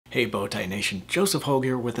Hey Bowtie Nation, Joseph Hogue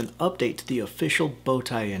here with an update to the official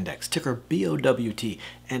Bowtie Index, ticker BOWT,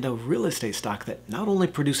 and a real estate stock that not only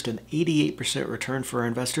produced an 88% return for our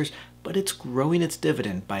investors, but it's growing its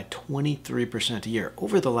dividend by 23% a year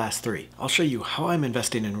over the last 3. I'll show you how I'm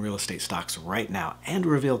investing in real estate stocks right now and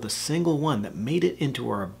reveal the single one that made it into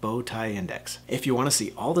our Bowtie Index. If you want to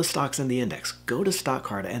see all the stocks in the index, go to Stock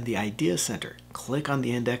Card and the Idea Center, click on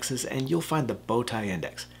the indexes, and you'll find the Bowtie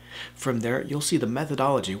Index. From there, you'll see the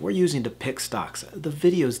methodology we're using to pick stocks, the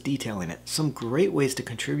videos detailing it, some great ways to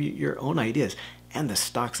contribute your own ideas, and the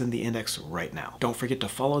stocks in the index right now. Don't forget to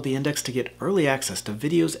follow the index to get early access to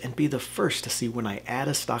videos and be the first to see when I add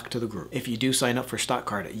a stock to the group. If you do sign up for Stock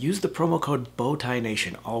Card, use the promo code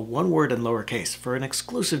BowtieNation, all one word and lowercase, for an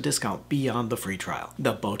exclusive discount beyond the free trial.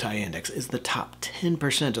 The Bowtie Index is the top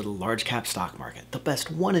 10% of the large cap stock market, the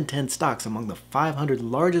best 1 in 10 stocks among the 500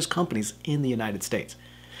 largest companies in the United States.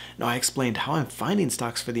 Now, I explained how I'm finding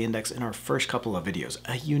stocks for the index in our first couple of videos,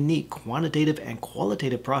 a unique quantitative and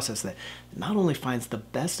qualitative process that not only finds the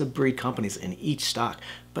best of breed companies in each stock,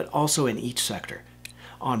 but also in each sector.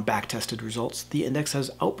 On back-tested results, the index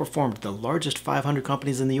has outperformed the largest 500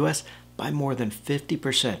 companies in the US by more than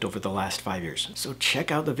 50% over the last 5 years. So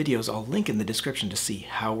check out the videos I'll link in the description to see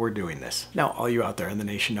how we're doing this. Now, all you out there in the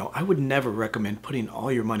nation know I would never recommend putting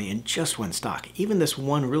all your money in just one stock, even this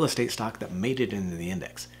one real estate stock that made it into the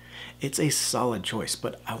index. It's a solid choice,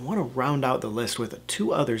 but I want to round out the list with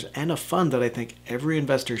 2 others and a fund that I think every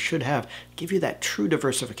investor should have, give you that true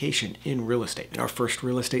diversification in real estate. And our first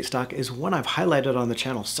real estate stock is one I've highlighted on the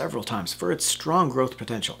channel several times for its strong growth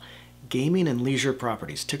potential. Gaming and Leisure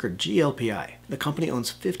Properties, ticker GLPI. The company owns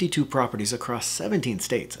 52 properties across 17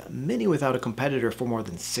 states, many without a competitor for more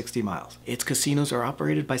than 60 miles. Its casinos are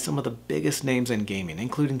operated by some of the biggest names in gaming,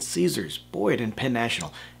 including Caesars, Boyd, and Penn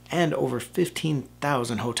National, and over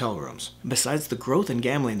 15,000 hotel rooms. Besides the growth in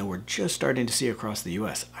gambling that we're just starting to see across the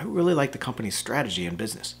US, I really like the company's strategy and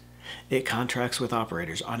business. It contracts with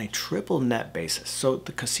operators on a triple net basis, so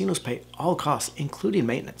the casinos pay all costs, including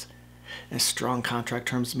maintenance. And strong contract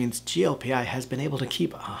terms means GLPI has been able to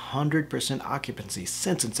keep 100% occupancy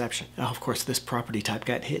since inception. Now, of course, this property type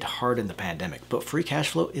got hit hard in the pandemic, but free cash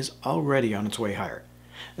flow is already on its way higher.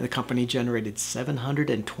 The company generated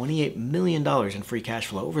 $728 million in free cash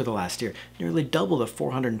flow over the last year, nearly double the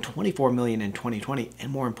 $424 million in 2020,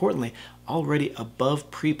 and more importantly, already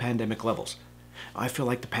above pre-pandemic levels. I feel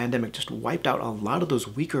like the pandemic just wiped out a lot of those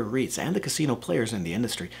weaker REITs and the casino players in the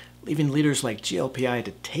industry, leaving leaders like GLPI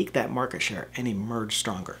to take that market share and emerge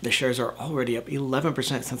stronger. The shares are already up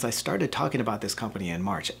 11% since I started talking about this company in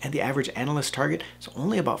March, and the average analyst target is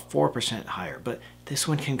only about 4% higher, but this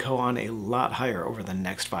one can go on a lot higher over the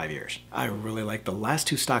next 5 years. I really like the last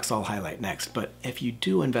 2 stocks I'll highlight next, but if you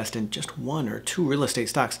do invest in just 1 or 2 real estate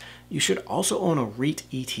stocks, you should also own a REIT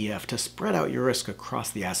ETF to spread out your risk across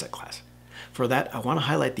the asset class. For that, I want to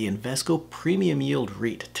highlight the Invesco Premium Yield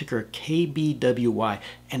REIT, ticker KBWY,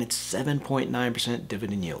 and its 7.9%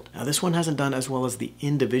 dividend yield. Now, this one hasn't done as well as the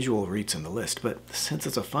individual REITs in the list, but since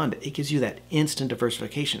it's a fund, it gives you that instant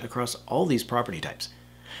diversification across all these property types.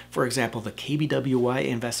 For example, the KBWY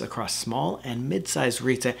invests across small and mid-sized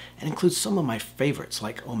REITs and includes some of my favorites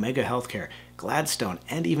like Omega Healthcare, Gladstone,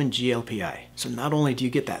 and even GLPI. So not only do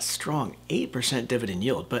you get that strong 8% dividend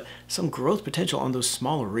yield, but some growth potential on those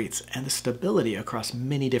smaller REITs and the stability across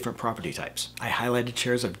many different property types. I highlighted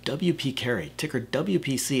shares of WP Carey, ticker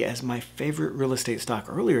WPC, as my favorite real estate stock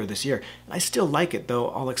earlier this year, and I still like it, though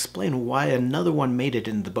I'll explain why another one made it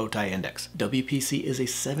in the Bowtie Index. WPC is a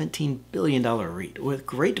 $17 billion REIT with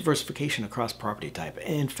great diversification across property type,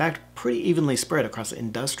 and in fact pretty evenly spread across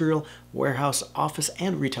industrial, warehouse, office,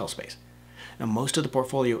 and retail space. Now, most of the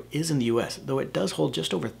portfolio is in the US, though it does hold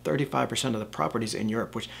just over 35% of the properties in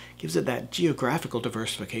Europe, which gives it that geographical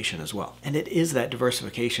diversification as well. And it is that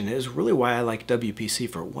diversification is really why I like WPC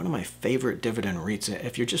for one of my favorite dividend REITs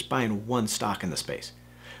if you're just buying one stock in the space.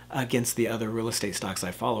 Against the other real estate stocks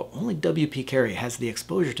I follow, only WP Carey has the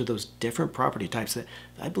exposure to those different property types that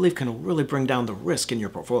I believe can really bring down the risk in your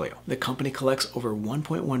portfolio. The company collects over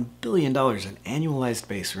 $1.1 billion in annualized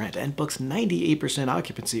base rent and books 98%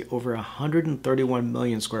 occupancy over 131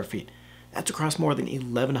 million square feet. That's across more than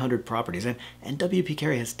 1,100 properties, and WP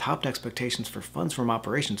Carey has topped expectations for funds from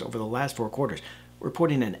operations over the last 4 quarters,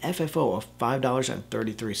 reporting an FFO of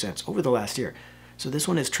 $5.33 over the last year. So this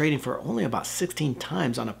one is trading for only about 16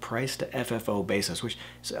 times on a price to FFO basis, which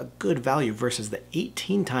is a good value versus the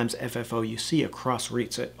 18 times FFO you see across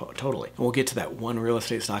REITs totally. And we'll get to that one real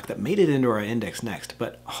estate stock that made it into our index next,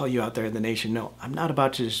 but all you out there in the nation know, I'm not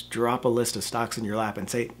about to just drop a list of stocks in your lap and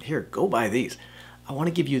say, here, go buy these. I want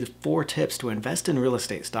to give you the 4 tips to invest in real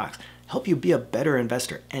estate stocks, help you be a better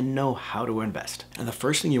investor and know how to invest. And the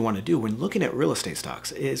first thing you want to do when looking at real estate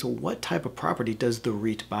stocks is what type of property does the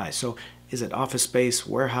REIT buy? So is it office space,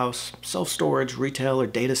 warehouse, self-storage, retail, or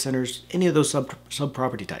data centers, any of those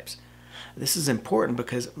sub-property types? This is important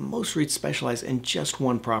because most REITs specialize in just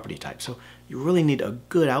one property type, so you really need a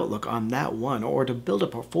good outlook on that one or to build a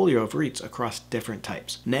portfolio of REITs across different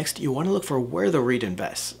types. Next, you want to look for where the REIT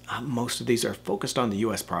invests. Most of these are focused on the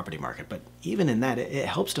US property market, but even in that, it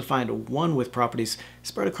helps to find one with properties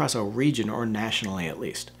spread across a region or nationally at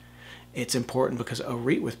least. It's important because a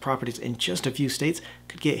REIT with properties in just a few states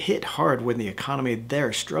could get hit hard when the economy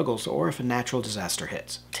there struggles or if a natural disaster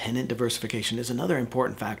hits. Tenant diversification is another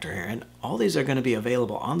important factor here, and all these are going to be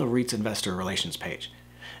available on the REIT's investor relations page.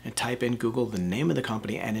 And type in Google the name of the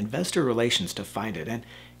company and investor relations to find it. And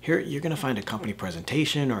here you're going to find a company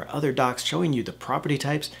presentation or other docs showing you the property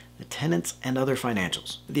types, the tenants, and other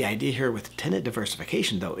financials. The idea here with tenant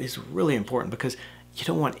diversification, though, is really important because you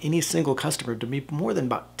don't want any single customer to be more than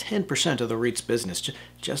about 10% of the REIT's business,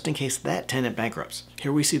 just in case that tenant bankrupts.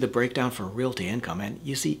 Here we see the breakdown for realty income, and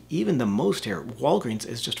you see even the most here, Walgreens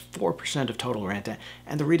is just 4% of total rent,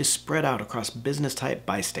 and the REIT is spread out across business type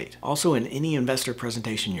by state. Also, in any investor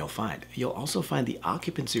presentation you'll also find the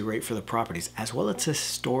occupancy rate for the properties as well as its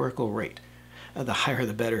historical rate. The higher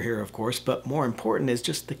the better here, of course, but more important is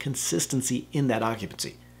just the consistency in that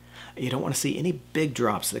occupancy. You don't want to see any big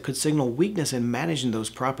drops that could signal weakness in managing those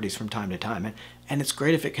properties from time to time, and it's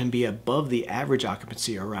great if it can be above the average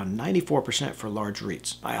occupancy around 94% for large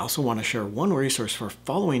REITs. I also want to share one resource for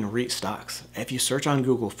following REIT stocks. If you search on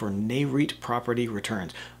Google for NAREIT property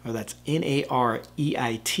returns, or that's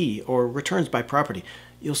NAREIT, or returns by property,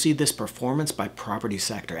 you'll see this performance by property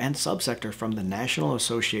sector and subsector from the National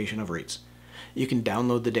Association of REITs. You can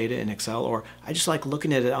download the data in Excel, or I just like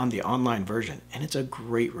looking at it on the online version, and it's a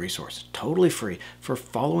great resource, totally free, for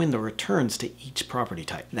following the returns to each property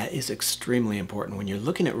type. That is extremely important when you're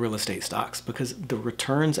looking at real estate stocks because the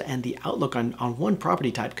returns and the outlook on one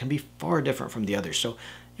property type can be far different from the others. So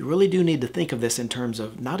you really do need to think of this in terms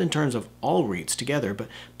of, not in terms of all REITs together,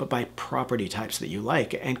 but by property types that you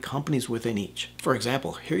like and companies within each. For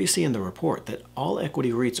example, here you see in the report that all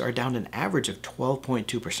equity REITs are down an average of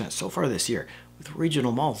 12.2% so far this year, with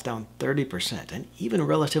regional malls down 30% and even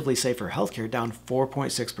relatively safer healthcare down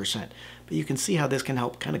 4.6%. But you can see how this can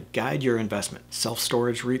help kind of guide your investment.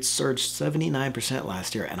 Self-storage REITs surged 79%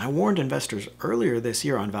 last year, and I warned investors earlier this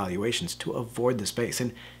year on valuations to avoid the space,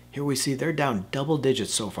 and here we see they're down double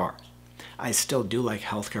digits so far. I still do like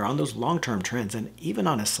healthcare on those long-term trends, and even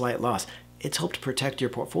on a slight loss, it's helped protect your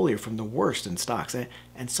portfolio from the worst in stocks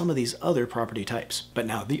and some of these other property types. But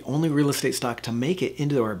now, the only real estate stock to make it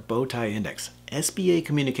into our Bowtie Index, SBA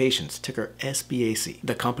Communications, ticker SBAC.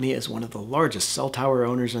 The company is one of the largest cell tower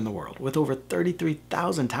owners in the world, with over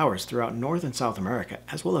 33,000 towers throughout North and South America,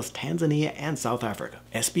 as well as Tanzania and South Africa.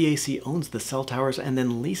 SBAC owns the cell towers and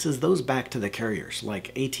then leases those back to the carriers like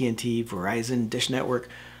AT&T, Verizon, Dish Network.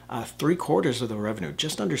 3/4 of the revenue,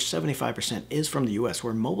 just under 75%, is from the US,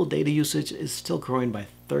 where mobile data usage is still growing by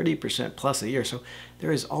 30% plus a year, so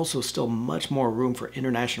there is also still much more room for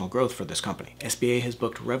international growth for this company. SBA has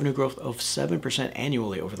booked revenue growth of 7%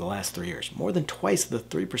 annually over the last 3 years, more than twice the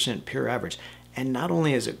 3% peer average. And not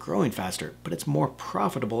only is it growing faster, but it's more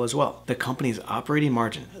profitable as well. The company's operating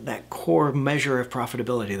margin, that core measure of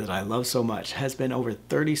profitability that I love so much, has been over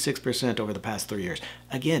 36% over the past 3 years.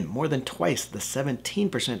 Again, more than twice the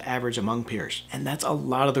 17% average among peers. And that's a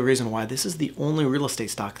lot of the reason why this is the only real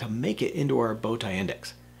estate stock to make it into our Bowtie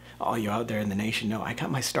Index. All you out there in the nation know I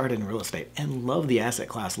got my start in real estate and love the asset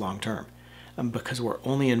class long term. Because we're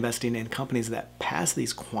only investing in companies that pass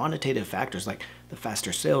these quantitative factors like the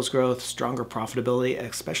faster sales growth, stronger profitability,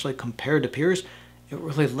 especially compared to peers, it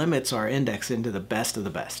really limits our index into the best of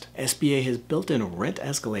the best. SBA has built in rent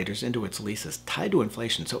escalators into its leases tied to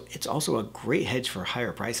inflation, so it's also a great hedge for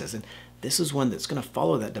higher prices, and this is one that's going to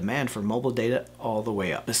follow that demand for mobile data all the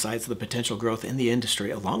way up. Besides the potential growth in the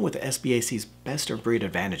industry, along with SBAC's best-of-breed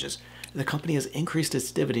advantages, the company has increased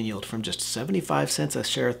its dividend yield from just 75 cents a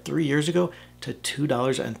share 3 years ago to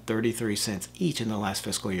 $2.33 each in the last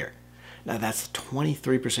fiscal year. Now that's a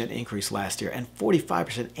 23% increase last year and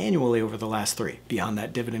 45% annually over the last 3. Beyond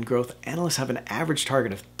that dividend growth, analysts have an average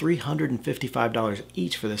target of $355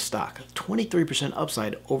 each for this stock, 23%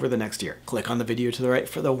 upside over the next year. Click on the video to the right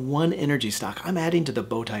for the one energy stock I'm adding to the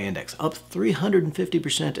Bowtie Index, up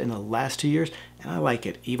 350% in the last 2 years, and I like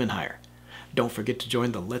it even higher. Don't forget to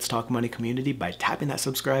join the Let's Talk Money community by tapping that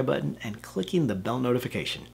subscribe button and clicking the bell notification.